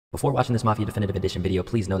Before watching this Mafia Definitive Edition video,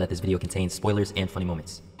 please know that this video contains spoilers and funny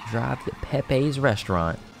moments. Drive to Pepe's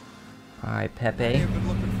restaurant. Alright, Pepe. I've been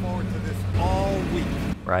looking forward to this all week.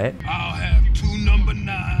 Right? I'll have 2 number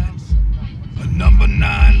 9s, a number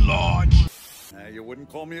 9 large. You wouldn't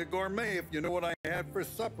call me a gourmet if you knew what I had for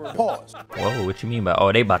supper. Pause. Whoa, what you mean by,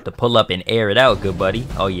 oh, they about to pull up and air it out, good buddy.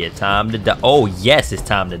 Oh yeah, time to die. Oh yes, it's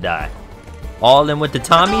time to die. All in with the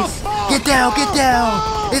Tommies. Get down, get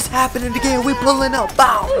down! It's happening again, we pulling up,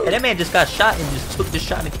 bow! And that man just got shot and just took the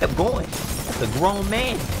shot and kept going. That's a grown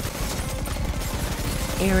man.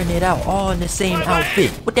 Airing it out all in the same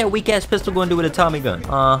outfit. What that weak ass pistol gonna do with a Tommy gun?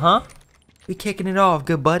 Uh-huh. We kicking it off,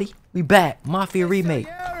 good buddy. We back, Mafia Remake.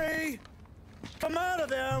 Come out of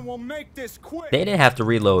there and we'll make this quick. They didn't have to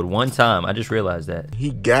reload one time, I just realized that.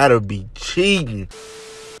 He gotta be cheating.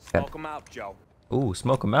 Smoke him out, Joe. Ooh,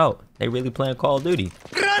 smoke them out. They really playing Call of Duty.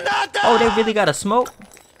 Oh, they really got a smoke?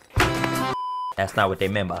 That's not what they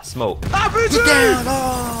meant by smoke. Get down!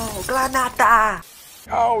 Oh, Granata! I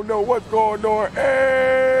don't know what's going on.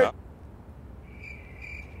 Hey.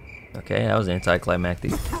 Okay, that was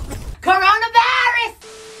anticlimactic. Coronavirus!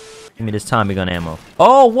 Give me this Tommy gun ammo.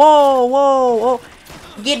 Oh, whoa, whoa, whoa.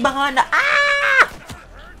 Get behind the, ah!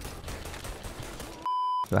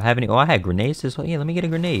 Do I have any, oh, I had grenades this way. Yeah, let me get a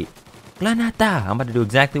grenade. Granata. I'm about to do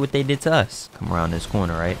exactly what they did to us. Come around this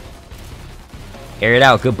corner, right? Air it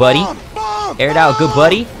out, good buddy. Air it out, good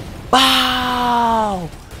buddy. Bow!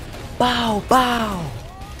 Bow, bow.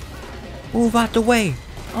 Move out the way.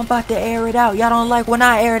 I'm about to air it out. Y'all don't like when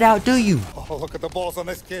I air it out, do you? Oh, look at the balls on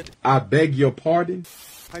this kid. I beg your pardon?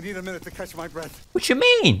 I need a minute to catch my breath. What you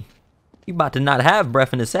mean? You about to not have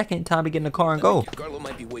breath in a second. Time to get in the car and go. Garlo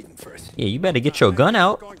might be waiting first. Yeah, you better get your gun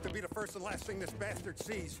out. Going to be the first and last thing this bastard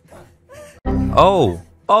sees. Oh.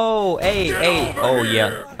 Oh, hey, hey. Oh,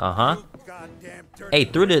 yeah. Uh-huh. Goddamn Hey,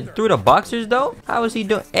 through the boxers, though? How is he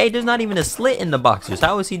doing? Hey, there's not even a slit in the boxers.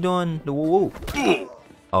 How is he doing the woo-woo?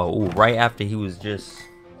 Oh, ooh, right after he was just...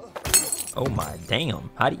 Oh, my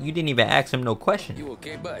damn. You didn't even ask him no question. You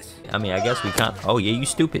okay, bus? I mean, I guess we can't... Oh, yeah, you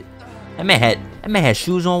stupid. That man had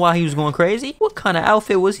shoes on while he was going crazy? What kind of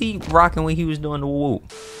outfit was he rocking when he was doing the woo-woo?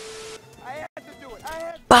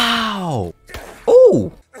 Bow!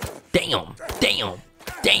 Ooh! Damn! Damn!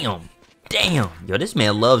 Damn! Damn! Yo, this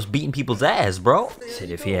man loves beating people's ass, bro.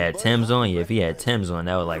 Shit, if he had Tim's on, yeah, if he had Tim's on,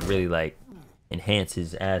 that would like really like enhance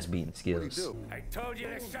his ass beating skills. I told you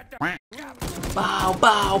to shut the Bow,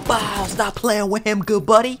 bow, bow! Stop playing with him, good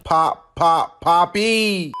buddy! Pop, pop,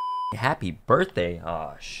 poppy. Happy birthday.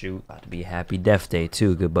 Oh, shoot. About to be happy death day,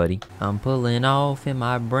 too, good buddy. I'm pulling off in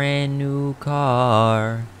my brand new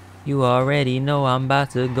car. You already know I'm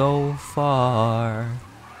about to go far.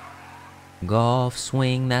 Golf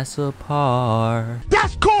swing, that's a par.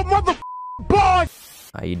 That's cool, mother boy.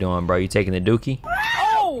 How you doing, bro? You taking the dookie?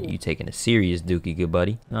 Oh! You taking a serious dookie, good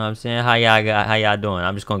buddy. Know what I'm saying? How y'all doing?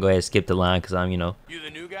 I'm just gonna go ahead and skip the line, because I'm, you know. You the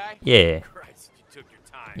new guy? Yeah. Christ, you took your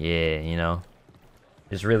time. Yeah, you know.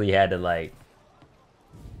 Just really had to, like,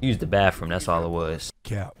 use the bathroom. That's all it was.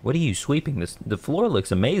 Cap. What are you sweeping? The floor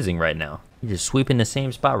looks amazing right now. You're just sweeping the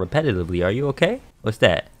same spot repetitively. Are you okay? What's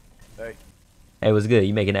that? Hey. Hey, what's good?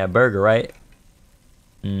 You making that burger, right?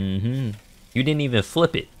 Mm-hmm. You didn't even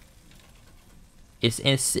flip it. It's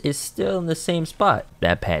still in the same spot.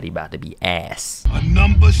 That patty about to be ass. A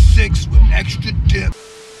number 6 with extra dip.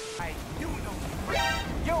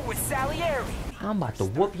 Yo, with Salieri. I'm about to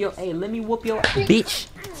whoop your... Hey, let me whoop your... Bitch.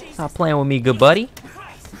 Stop playing with me, good buddy.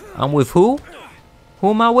 I'm with who? Who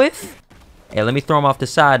am I with? Hey, let me throw him off the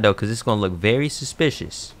side, though, because it's going to look very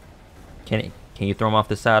suspicious. Can you throw him off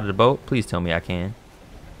the side of the boat? Please tell me I can.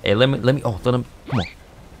 Hey, let me... Oh, let him... Come on.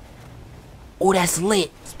 Oh, that's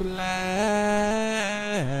lit. Splash.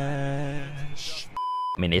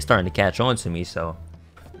 I mean, they're starting to catch on to me, so...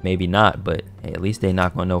 Maybe not, but hey, at least they're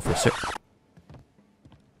not going to know for certain.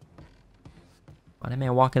 Why that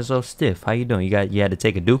man walking so stiff? How you doing? You had to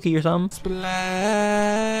take a dookie or something? Splash.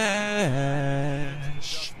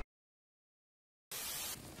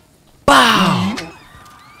 Bow!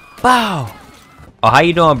 Bow! Oh, how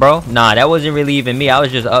you doing, bro? Nah, that wasn't really even me. I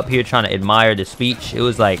was just up here trying to admire the speech. It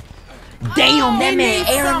was like, damn, that man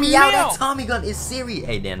airing me out. That Tommy gun is serious.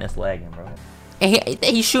 Hey, damn, that's lagging, bro. Hey,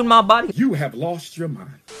 he's shooting my body. You have lost your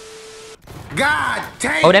mind. God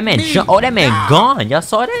take Oh, that man gone. Y'all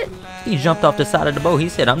saw that? He jumped off the side of the boat. He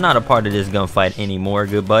said, I'm not a part of this gunfight anymore,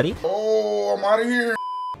 good buddy. Oh, I'm out of here.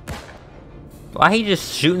 Why he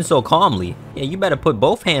just shooting so calmly? Yeah, you better put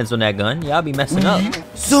both hands on that gun. Y'all be messing up.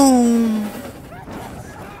 Zoom!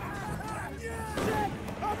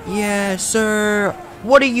 Yes, sir!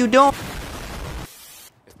 What are you doing?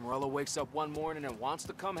 If Morello wakes up one morning and wants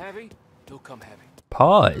to come heavy, he'll come heavy.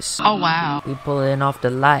 Pause. Oh wow. We pulling off the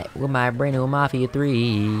light with my brand new Mafia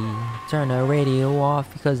 3. Turn the radio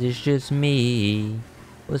off because it's just me.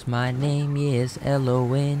 What's my name? Yes,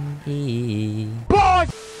 L-O-N-E.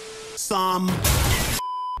 Some.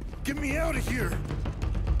 Get me out of here.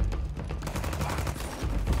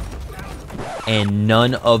 And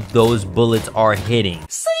none of those bullets are hitting.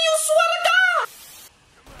 See you, swear to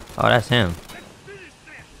God! Oh, that's him.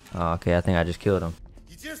 Oh, okay, I think I just killed him.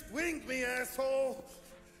 You just winged me, asshole.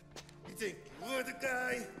 You think you're the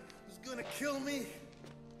guy who's gonna kill me?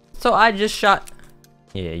 So I just shot.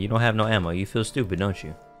 Yeah, you don't have no ammo. You feel stupid, don't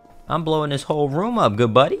you? I'm blowing this whole room up,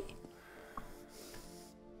 good buddy.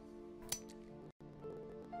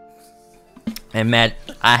 And Matt,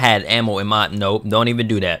 I had ammo in my. Nope, don't even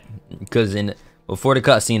do that. Because before the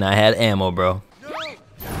cutscene, I had ammo, bro.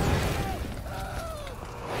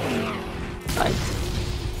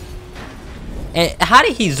 And how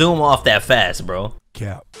did he zoom off that fast, bro?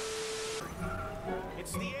 Cap.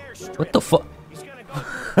 What the fuck?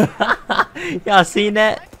 Y'all seen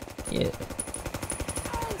that? Yeah.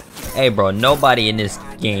 Hey, bro, nobody in this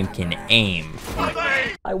game can aim.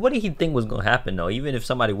 Like, what did he think was gonna happen, though? Even if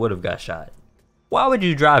somebody would have got shot. Why would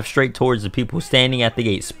you drive straight towards the people standing at the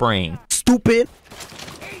gate spraying? Stupid.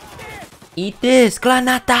 Eat this,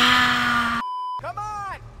 granata! Come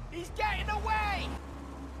on! He's getting away!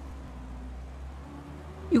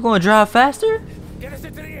 You gonna drive faster? Get us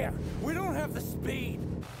into the air! We don't have the speed!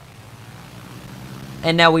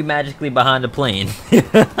 And now we magically behind the plane.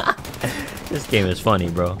 This game is funny,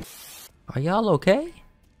 bro. Are y'all okay?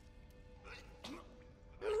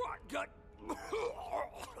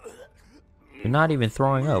 You're not even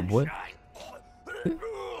throwing up, what?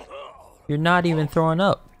 You're not even throwing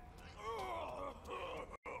up.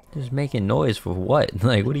 Just making noise for what?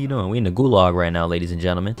 Like, what are you doing? We in the gulag right now, ladies and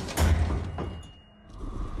gentlemen.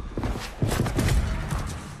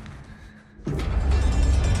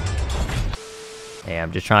 Hey,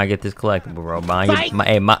 I'm just trying to get this collectible, bro. Mind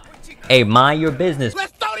your business.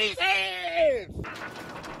 Let's throw these hands!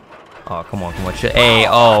 Oh, come on, come on. Hey,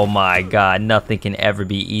 oh my God. Nothing can ever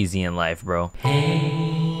be easy in life, bro.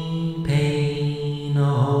 Pain, pain, a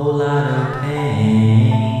whole lot of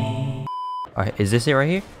pain. Alright, is this it right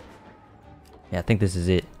here? Yeah, I think this is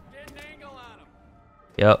it.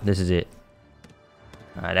 Yep, this is it.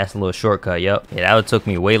 Alright, that's a little shortcut, yep. Yeah, that would took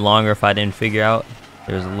me way longer if I didn't figure out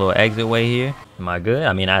there's a little exit way here. Am I good?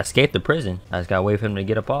 I mean, I escaped the prison. I just gotta wait for him to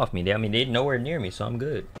get up off me. I mean, they're nowhere near me, so I'm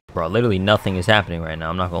good. Bro, literally nothing is happening right now.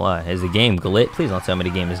 I'm not gonna lie. Is the game glitched? Please don't tell me the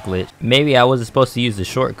game is glitched. Maybe I wasn't supposed to use the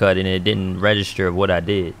shortcut and it didn't register of what I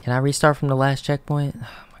did. Can I restart from the last checkpoint?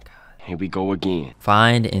 Oh my God. Here we go again.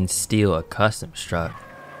 Find and steal a custom struck.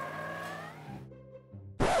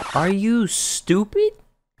 Are you stupid?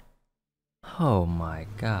 Oh my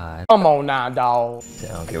God. Come on now, dog. I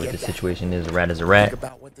don't care what the situation is. A rat is a rat. Think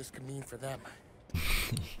about what this could mean for them.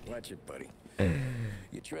 Watch it, buddy.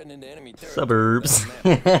 You're treading into enemy territory. Suburbs.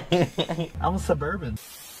 I'm suburban.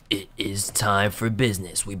 It is time for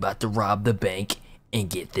business. We about to rob the bank and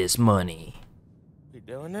get this money. You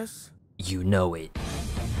doing this? You know it.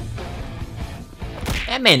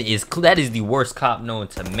 That man is, that is the worst cop known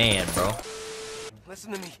to man, bro.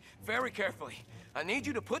 Listen to me very carefully. I need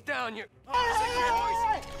you to put down your...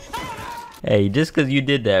 Hey, just because you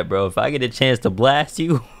did that, bro, if I get a chance to blast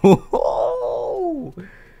you,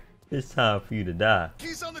 it's time for you to die.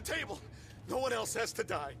 He's on the table. No one else has to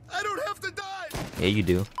die. I don't have to die. Yeah, you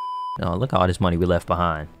do. No, look at all this money we left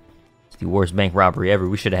behind. It's the worst bank robbery ever.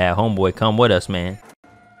 We should have had homeboy come with us, man.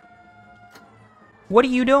 What are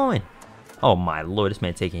you doing? Oh my Lord, this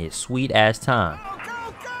man taking his sweet ass time.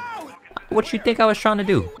 Go, go! What you think I was trying to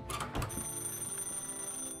do?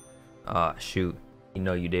 Oh shoot, you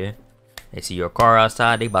know you did. They see your car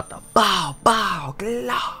outside, they about to bow, bow,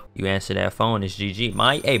 glow. You answer that phone, it's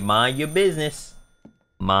GG. Hey, mind your business.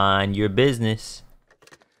 Mind your business.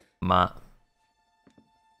 If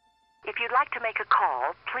you'd like to make a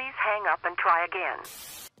call, please hang up and try again.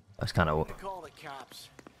 That's kind of. Call the cops.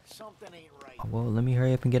 Something ain't right. Well, let me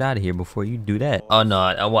hurry up and get out of here before you do that. Oh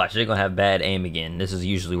no, watch, they're gonna have bad aim again. This is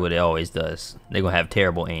usually what it always does. They're gonna have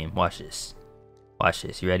terrible aim. Watch this. Watch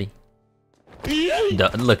this. You ready?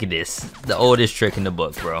 Look at this. The oldest trick in the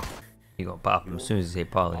book, bro. You gonna pop him as soon as you say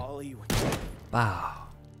Polly. Wow.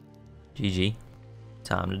 GG.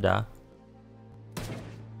 Time to die.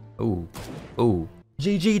 Ooh. Ooh.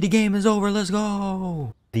 GG, the game is over. Let's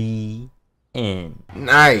go. The end.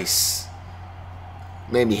 Nice.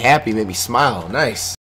 Made me happy, made me smile. Nice.